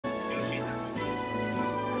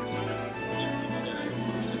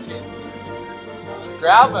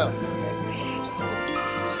grab him.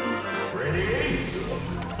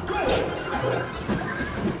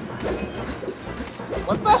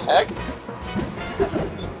 What the heck?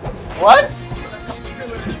 What?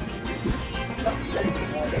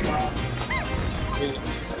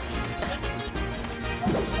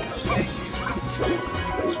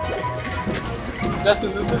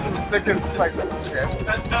 Justin, this is the sickest like shit.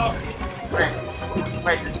 That's how.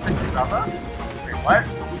 Wait, you're sticking rubber? Wait, what?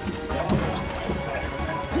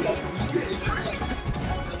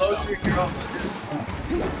 Hello to your girl.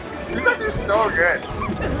 These are just so good.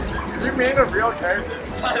 You made a real character.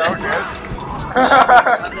 It's so good.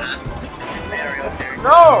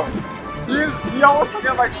 No! He almost took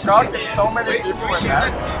it like Chuck and so many people with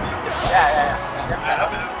that. Yeah.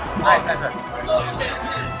 Nice.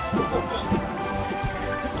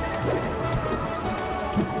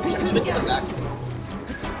 The back.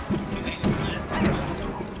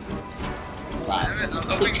 I was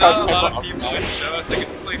hoping not a lot of people would show us. I could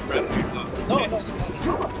just play friendly, so. No.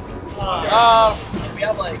 We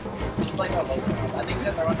have like, it's like a local. I think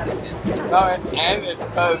that's our one time to No, and it's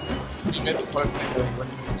because you missed the posting when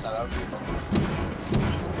you didn't set up.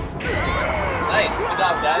 Nice, good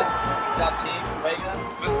job, guys. Good job, team. WEGA.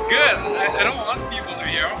 That's good. I don't want people to be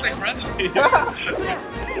here. I want to play friendly.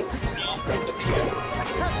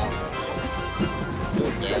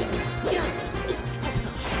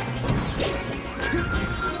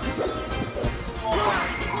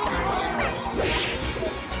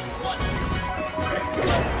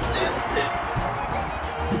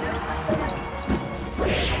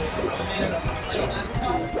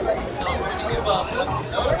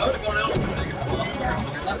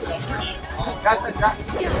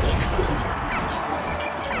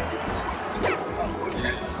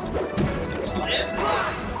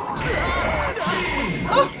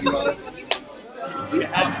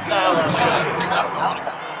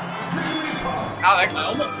 Alex, do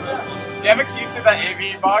you have a key to the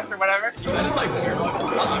AV box or whatever?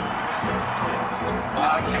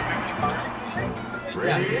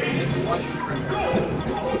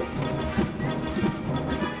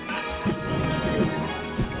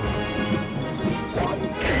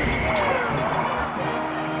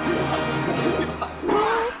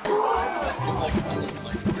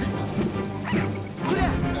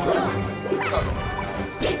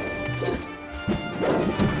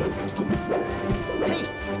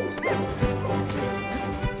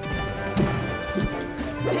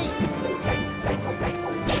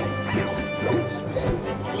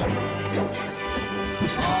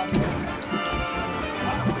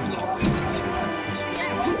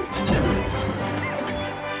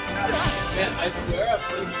 I swear I've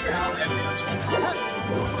played here every single time.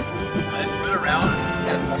 I just went around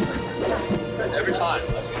every time.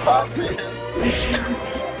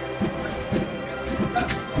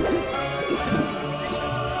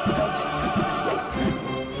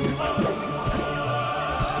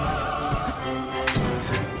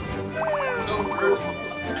 So rude.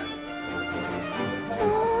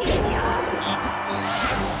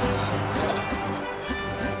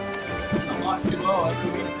 I'm not too low every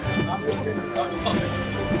week.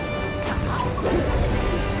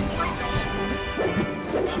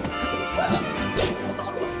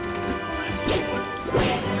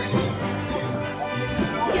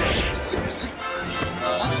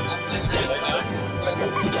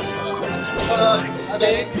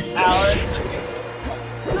 Thanks, Alex.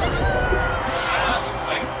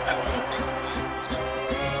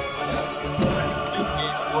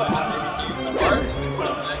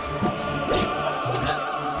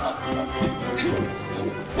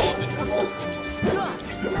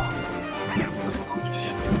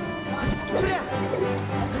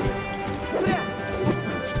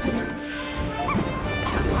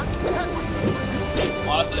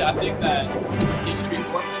 Honestly, I think that he should be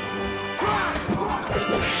forfeited.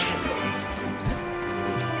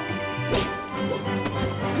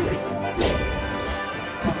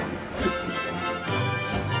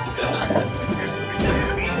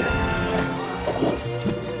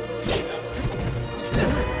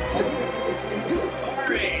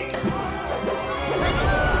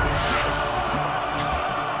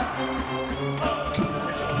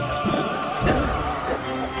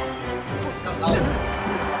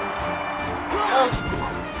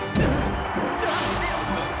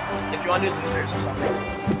 If you want to do losers or something.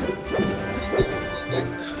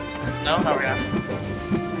 No, not right now.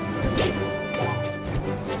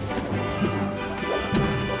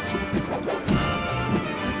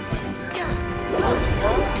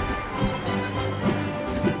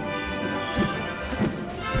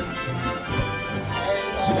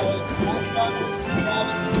 Alright, last round, this is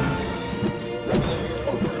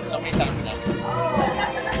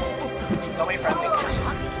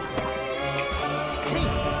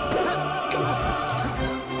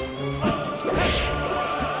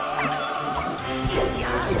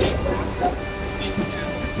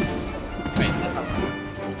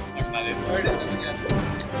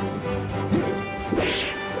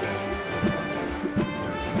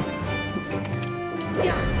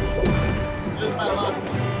Just my luck.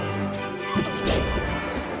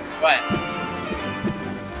 What?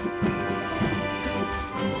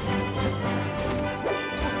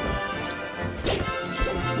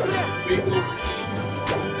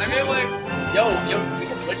 I mean, like, yo, we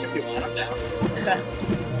can switch if you want them now.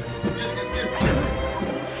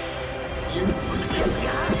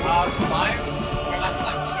 Slime? Not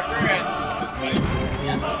slime, sugar and...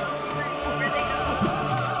 Yeah.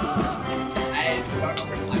 I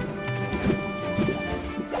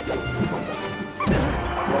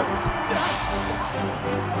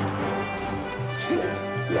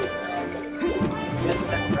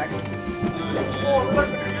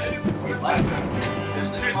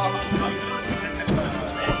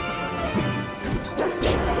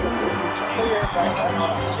don't know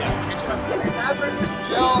where slime versus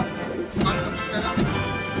Jill. 100%.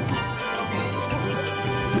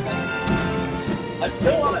 I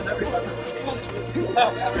still want it every time.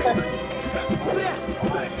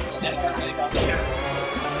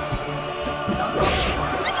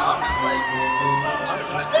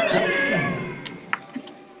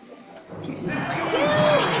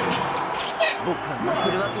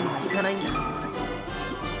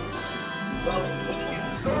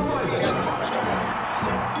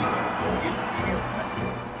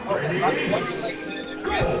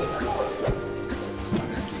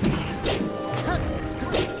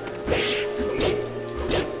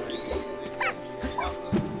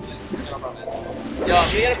 Yo, I'm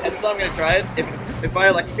gonna get a pencil, I'm gonna try it. If I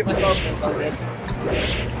electrocute myself, then it's not good.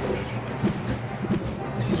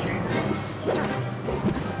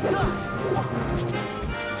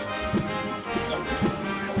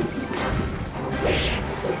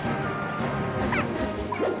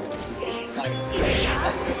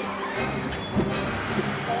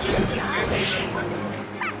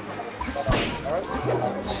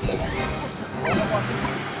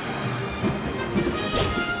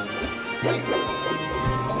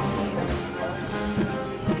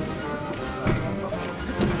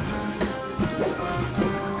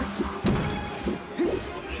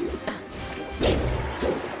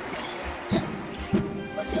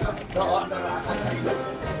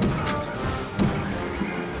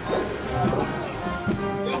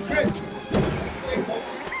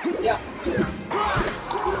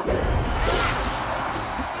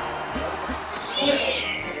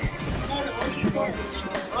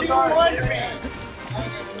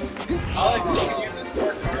 Alex, you can use this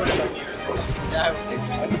for a card if you need it. Yeah, I will.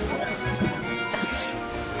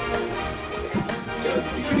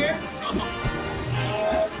 See you here?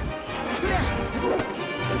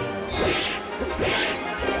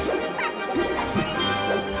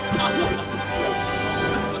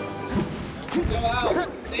 Wow,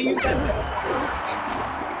 they use that stuff.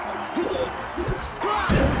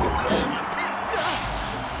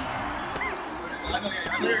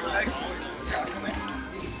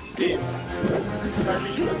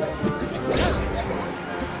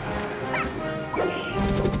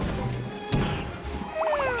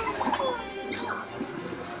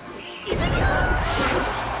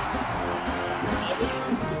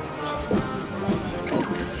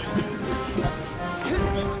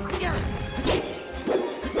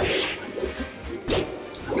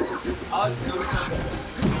 Alex, no, it's not good.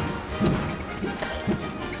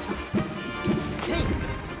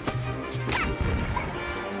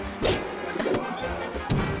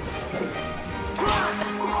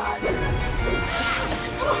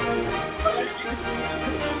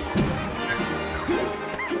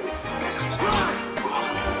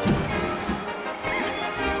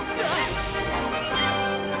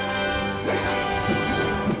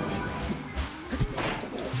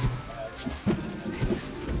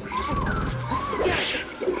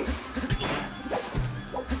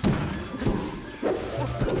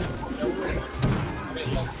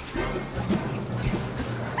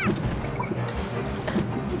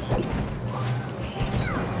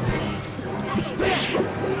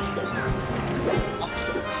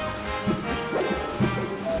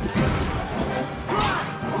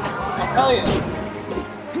 I'll tell you.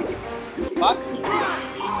 Fuck.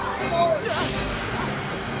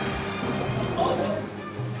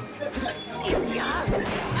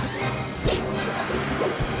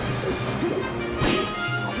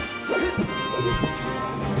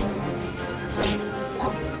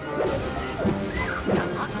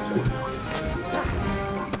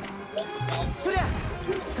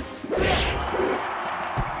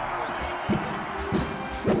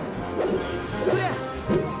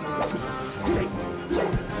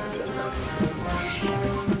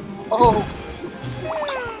 Oh.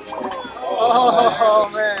 Oh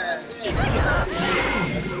man.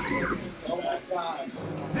 Oh my god.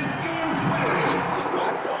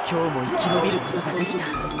 Alright,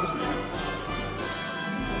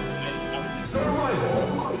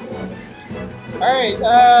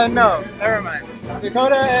 no, never mind.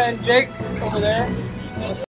 Dakota and Jake over there.